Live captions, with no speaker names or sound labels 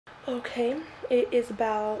Okay, it is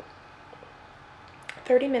about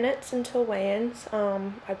 30 minutes until weigh-ins.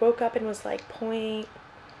 I woke up and was like point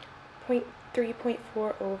 3,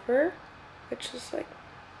 0.4 over, which is like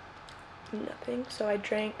nothing. So I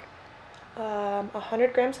drank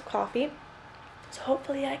 100 grams of coffee. So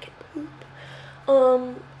hopefully I can poop.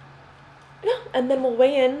 Yeah, and then we'll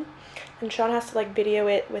weigh in, and Sean has to like video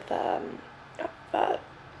it with a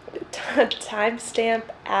timestamp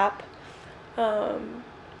app.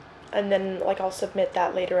 And then like I'll submit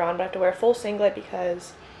that later on, but I have to wear a full singlet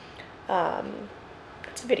because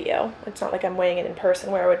it's a video. It's not like I'm weighing it in person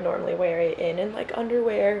where I would normally wear it in like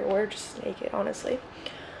underwear or just naked, honestly.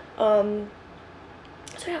 So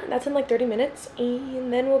yeah, that's in like 30 minutes,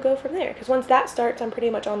 and then we'll go from there, because once that starts, I'm pretty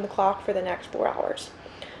much on the clock for the next 4 hours.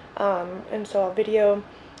 And so I'll video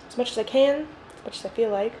as much as I can, as much as I feel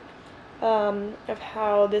like, of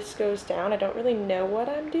how this goes down. I don't really know what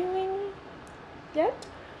I'm doing yet.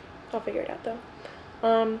 I'll figure it out though.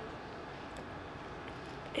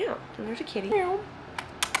 Yeah, and there's a kitty. Meow.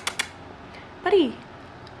 Buddy.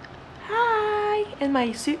 Hi. And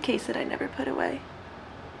my suitcase that I never put away.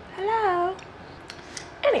 Hello.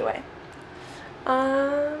 Anyway.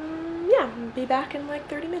 Yeah, I'll be back in like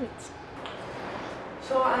 30 minutes.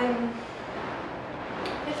 So I'm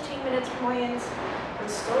 15 minutes from weigh-ins. I'm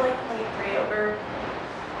still like 0.3 over.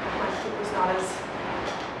 My poop was not as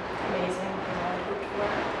amazing as I had hoped for.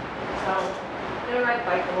 So I'm gonna ride the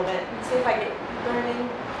bike a little bit and see if I get learning.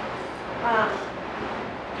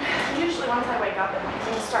 Usually once I wake up and like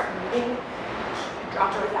things start moving, I drop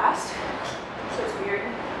really fast. So it's weird.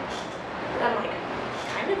 And I'm like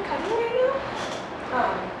kind of cutting right now.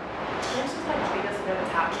 It's just my body doesn't know what's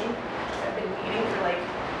happening. I've been eating for like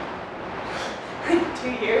 2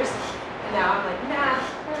 years, and now I'm like, nah,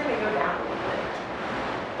 we're gonna go down a little bit.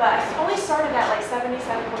 But I only started at like 77.5.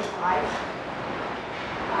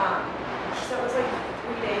 So it was like a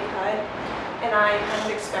 3-day cut, and I kind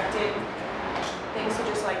of expected things to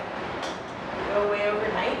just like go away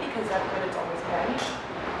overnight because that's what it's always been.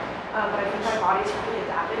 But I think my body's really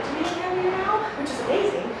adapted to being heavier now, which is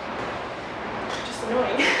amazing. Just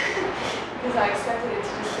annoying because I expected it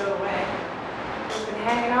to just go away. It's been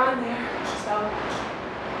hanging on there, so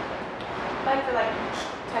bike for like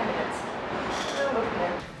 10 minutes. I'll go from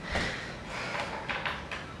there.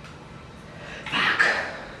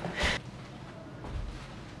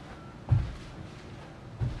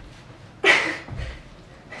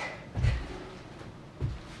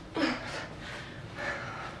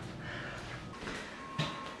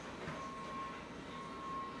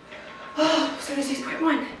 Oh, 76.1.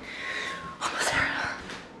 Almost there.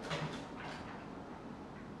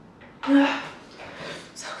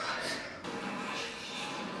 So close.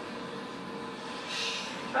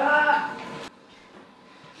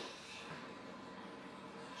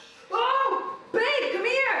 Oh, babe, come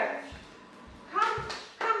here.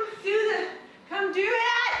 Come do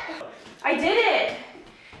it. I did it.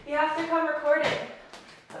 You have to come record it.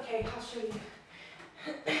 Okay, I'll show you.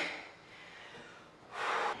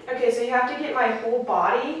 Okay, so you have to get my whole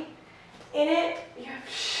body in it. You have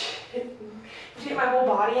to get my whole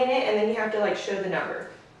body in it, and then you have to like show the number.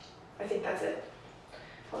 I think that's it.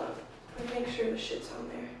 Hold on. Let me make sure the shit's on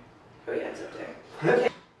there. Oh yeah, it's up there. Okay.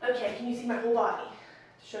 Okay, can you see my whole body?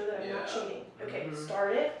 To show that I'm not cheating. Okay,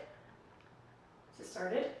 start it. Is it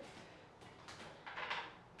started?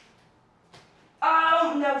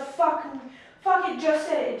 Oh no, fuck it, just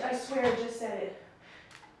said it. I swear it just said it.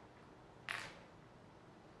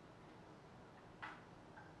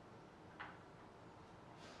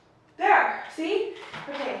 There, see?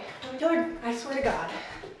 Okay, let me tell her, I swear to God.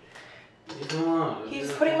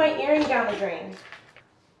 He's putting my earring down the drain.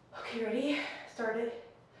 Okay, ready? Started.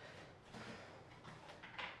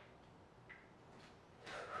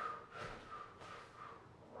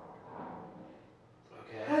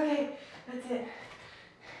 Okay, that's it.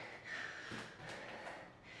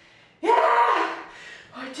 Yeah!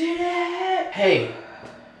 I did it! Hey.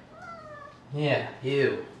 Yeah,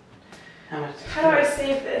 you. How do I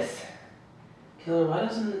save this? Killer, why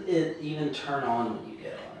doesn't it even turn on when you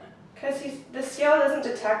get on it? Because the scale doesn't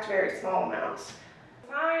detect very small amounts.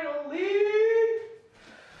 Finally!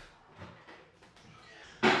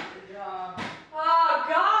 Good job. Oh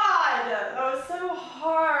God! That was so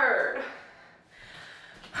hard.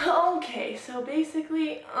 Okay, so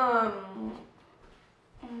basically, I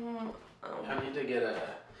need to get a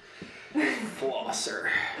flosser.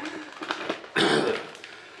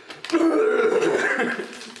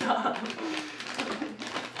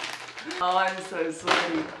 Oh, I'm so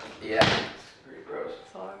sorry. Yeah, it's pretty gross.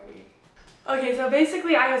 Sorry. Okay, so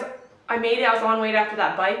basically I made it. I was on weight after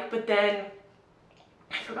that bike, but then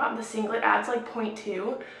I forgotten the singlet adds like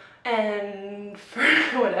 0.2, and for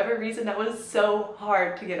whatever reason that was so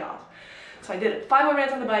hard to get off. So I did 5 more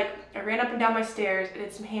minutes on the bike, I ran up and down my stairs, I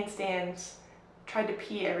did some handstands, tried to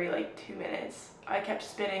pee every like 2 minutes. I kept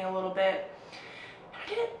spinning a little bit. I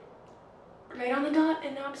did it right on the dot,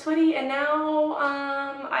 and now I'm sweaty, and now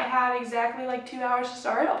I have exactly like 2 hours to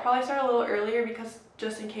start. I'll probably start a little earlier because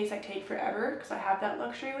just in case I take forever, because I have that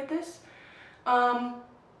luxury with this. So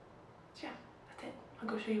yeah, that's it. I'll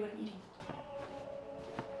go show you what I'm eating.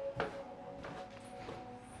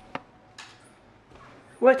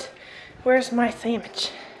 What? Where's my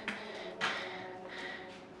sandwich?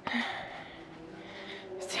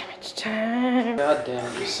 Sandwich time. God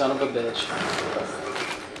damn, you son of a bitch.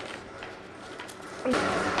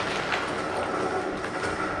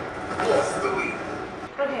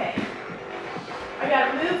 Okay. I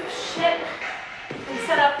gotta move shit and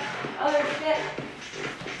set up other shit.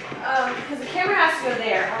 Because the camera has to go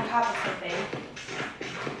there on top of something.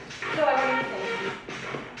 So I want anything.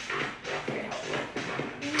 Very helpful.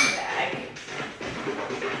 Bag.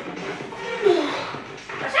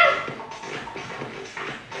 Watch out!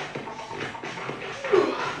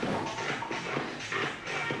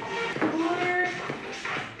 Cooler.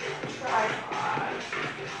 Tripod.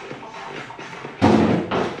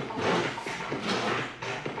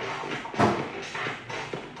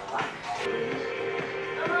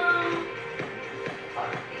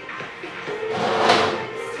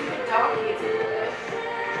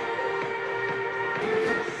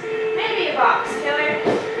 Maybe a box killer.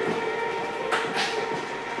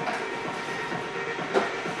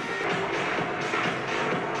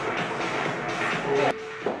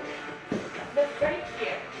 That's right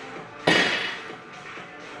here.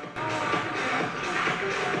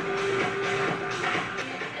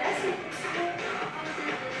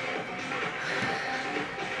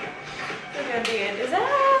 It's gonna be a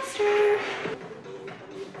disaster.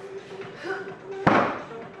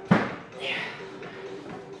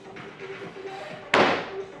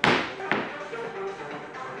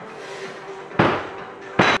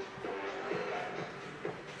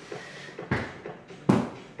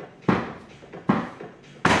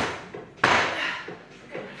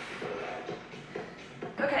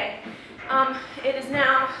 Okay, it is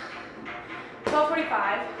now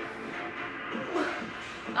 12:45.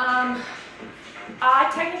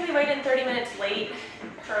 I technically weighed in 30 minutes late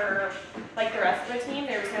per like the rest of the team.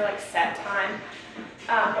 There was no like set time,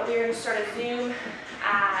 but we were gonna start a Zoom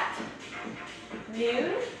at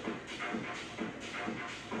noon.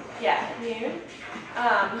 Yeah, noon.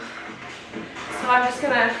 So I'm just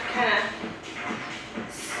gonna kind of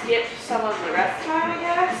skip some of the rest time, I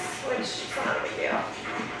guess, which is not a big deal.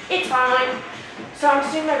 It's fine. So I'm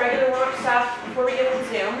just doing my regular warm-up stuff before we get in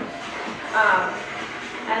Zoom.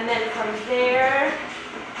 And then from there,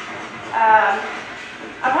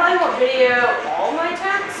 I probably won't video all my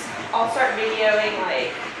attempts. I'll start videoing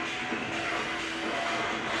like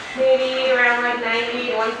maybe around like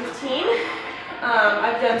 90 to 115.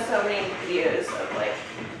 I've done so many videos of like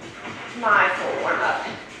my full warm-up.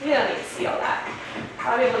 You don't need to see all that.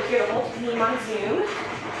 I'll be able to hear the whole team on Zoom.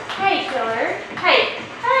 Hey, killer. Hey,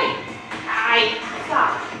 hey. Hi.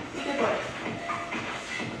 Stop. Be a good boy.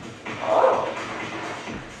 Oh.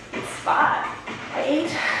 Good spot. I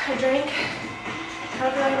ate, I drank. Kind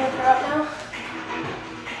of feel like I'm gonna throw up now.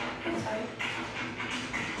 I'm sorry.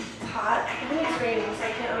 It's hot. I think it's raining, so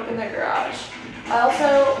I can't open the garage. I also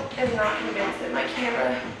am not convinced that my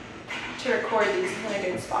camera to record these is in a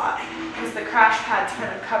good spot because the crash pads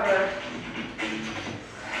kind of cover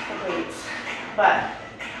the weights, but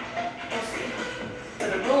we'll see. So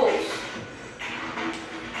the rules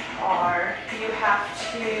are you have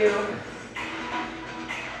to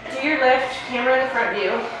do your lift, camera in the front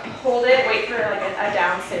view, hold it, wait for like a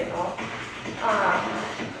down signal,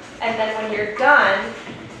 and then when you're done,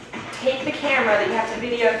 take the camera that you have to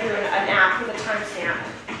video through an app with a timestamp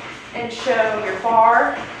and show your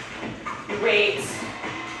bar, your weights,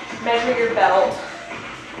 measure your belt.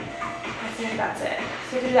 I think that's it.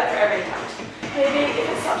 So do that for every attempt. Maybe if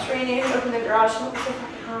it stops raining, open the garage, it won't be so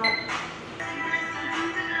fucking hot.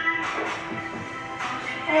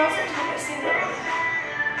 I also took my singlet on.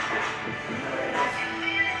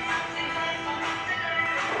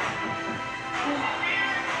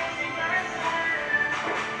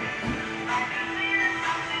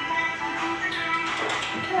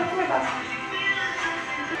 Come here, bud.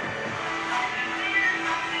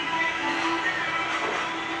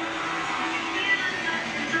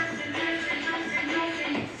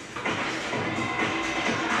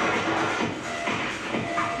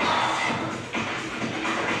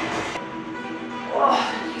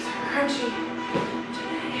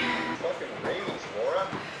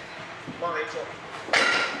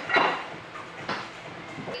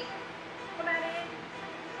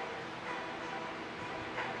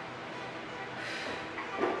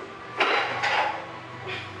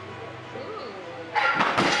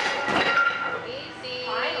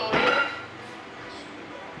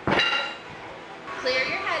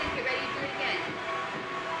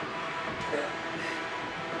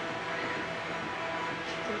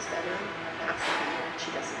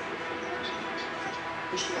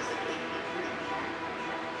 There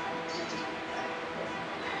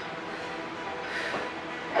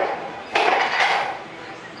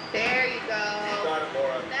you go. Got it,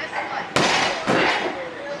 Laura. Next one.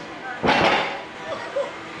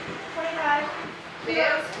 25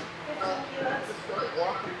 kilos, 15 kilos,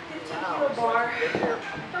 15 kilo bar.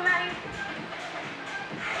 Come Maddie.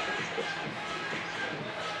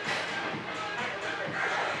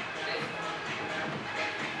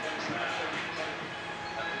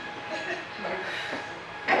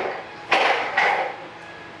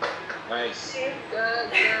 Nice.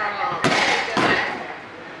 Good girl.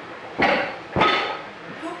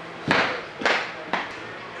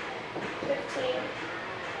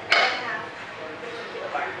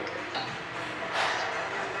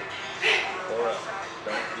 Laura,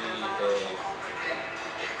 don't be a...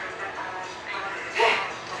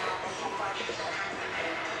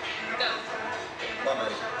 Come on,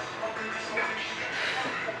 Maddie.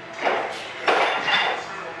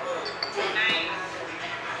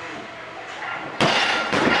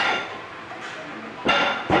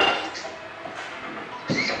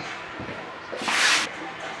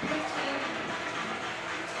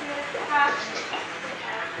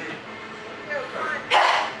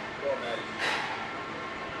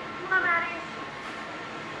 Go, Maddie.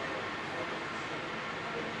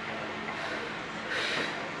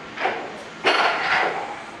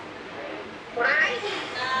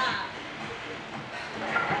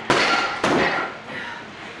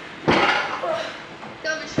 Go,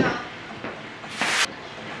 Michelle.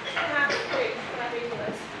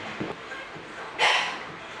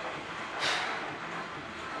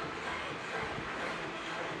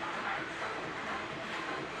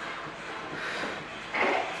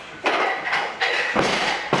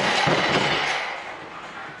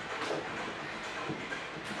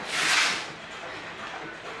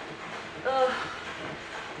 Ugh.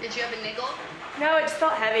 Did you have a niggle? No, it just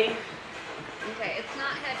felt heavy. Okay, it's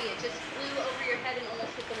not heavy. It just flew over your head and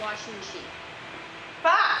almost hit the washing machine.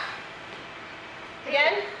 Fuck!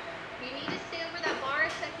 Again? You need to stay over that bar a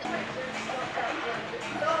second.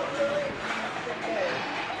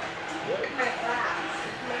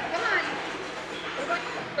 Come on.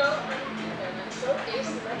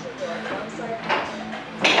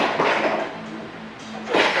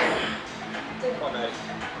 Come on, Maddie.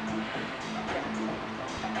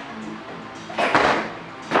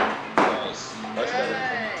 Nice. Much better.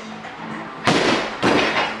 Good.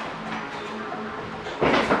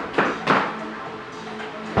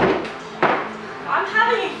 I'm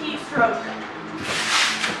having a heat stroke.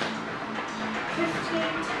 15,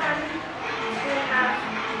 10, 2.5,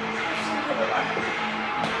 15 kilo bar.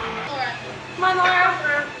 Laura. Come on,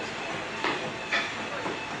 Laura.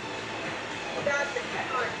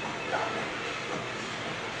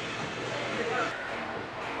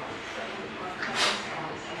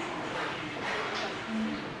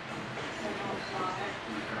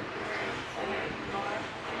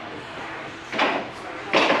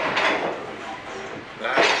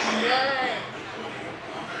 Nice. Good.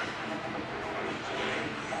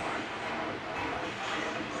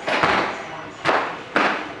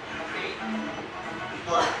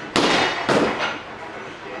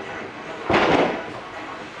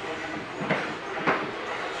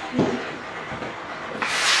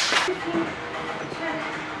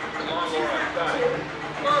 Come on, Laura. You got it.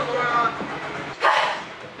 Come on, Laura.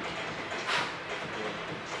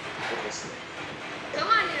 Get this thing. Come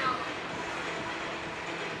on now.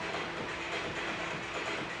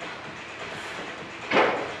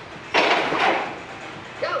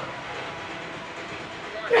 Go.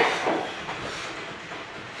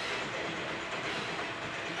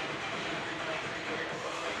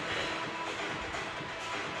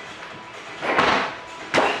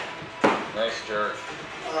 Nice jerk.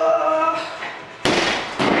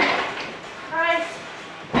 Nice.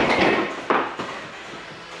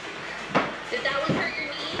 Did that one hurt your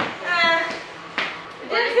knee?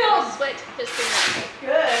 It Or didn't did feel you switch to singlet?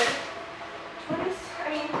 good. 20, I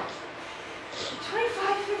mean,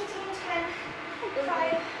 25, 15, 10,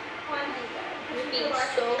 5, 1. You're being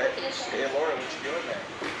so patient. Hey, Laura, what you doing there?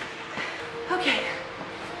 Okay,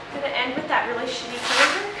 I'm gonna end with that really shitty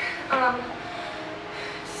closer.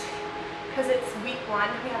 Because it's week 1,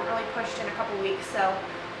 we haven't really pushed in a couple weeks, so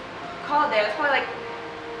call it there. That's probably like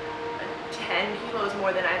 10 kilos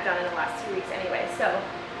more than I've done in the last 2 weeks anyway, so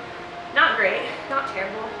not great, not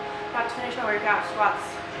terrible. About to finish my workout, squats,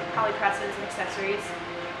 probably presses and accessories.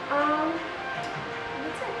 And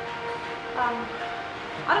that's it.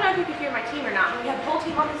 I don't know if you can hear my team or not, but we have the whole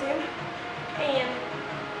team on the Zoom, and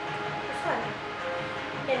it's fun.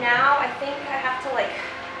 And now I think I have to like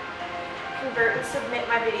convert and submit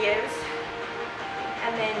my videos,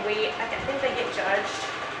 and then wait. I think they get judged.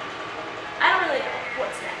 I don't really know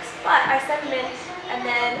what's next, but I send them in, and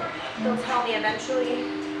then they'll tell me eventually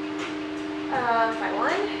if I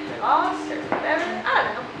won, or lost, or whatever. I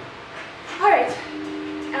don't know. All right.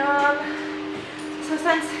 So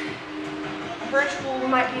since virtual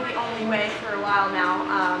might be the only way for a while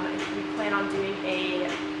now, we plan on doing a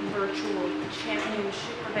virtual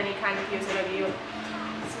championship of any kind of USAW.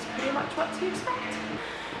 This is pretty much what to expect.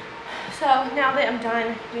 So now that I'm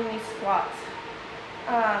done doing these squats,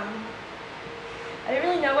 I didn't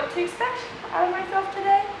really know what to expect out of myself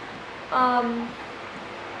today.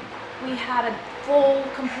 We had a full,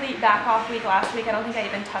 complete back off week last week. I don't think I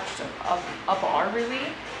even touched a bar really.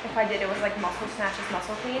 If I did, it was like muscle snatches,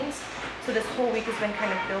 muscle cleans. So this whole week has been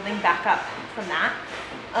kind of building back up from that.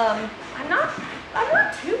 I'm not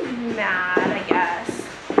too mad, I guess.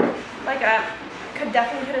 Like I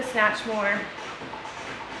definitely could have snatched more.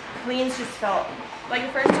 Cleans just felt like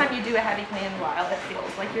the first time you do a heavy clean in a while, it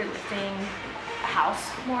feels like you're lifting a house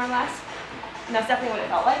more or less. And that's definitely what it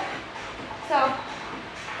felt like. So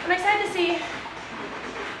I'm excited to see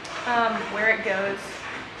where it goes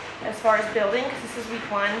as far as building, because this is week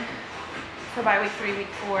 1. So by week 3,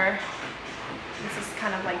 week 4, this is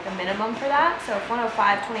kind of like the minimum for that. So if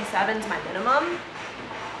 105.27 is my minimum,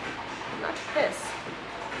 not this,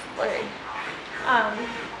 it's blurry.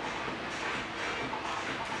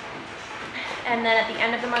 And then at the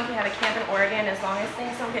end of the month, we have a camp in Oregon, as long as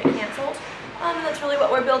things don't get canceled. And that's really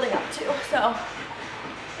what we're building up to. So,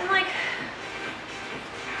 and like,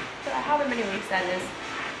 however many weeks that is,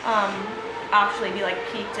 actually be like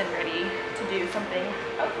peaked and ready to do something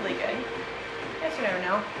hopefully good. I guess you never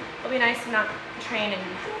know. It'll be nice to not train in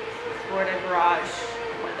Florida garage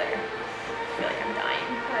weather. I feel like I'm dying,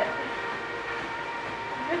 but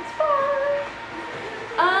it's fun.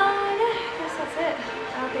 Yeah, I guess that's it.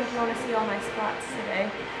 I don't think you want to see all my squats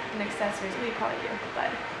today and accessories. Well, you probably do,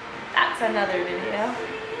 but that's another video.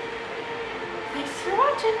 Thanks for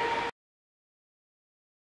watching.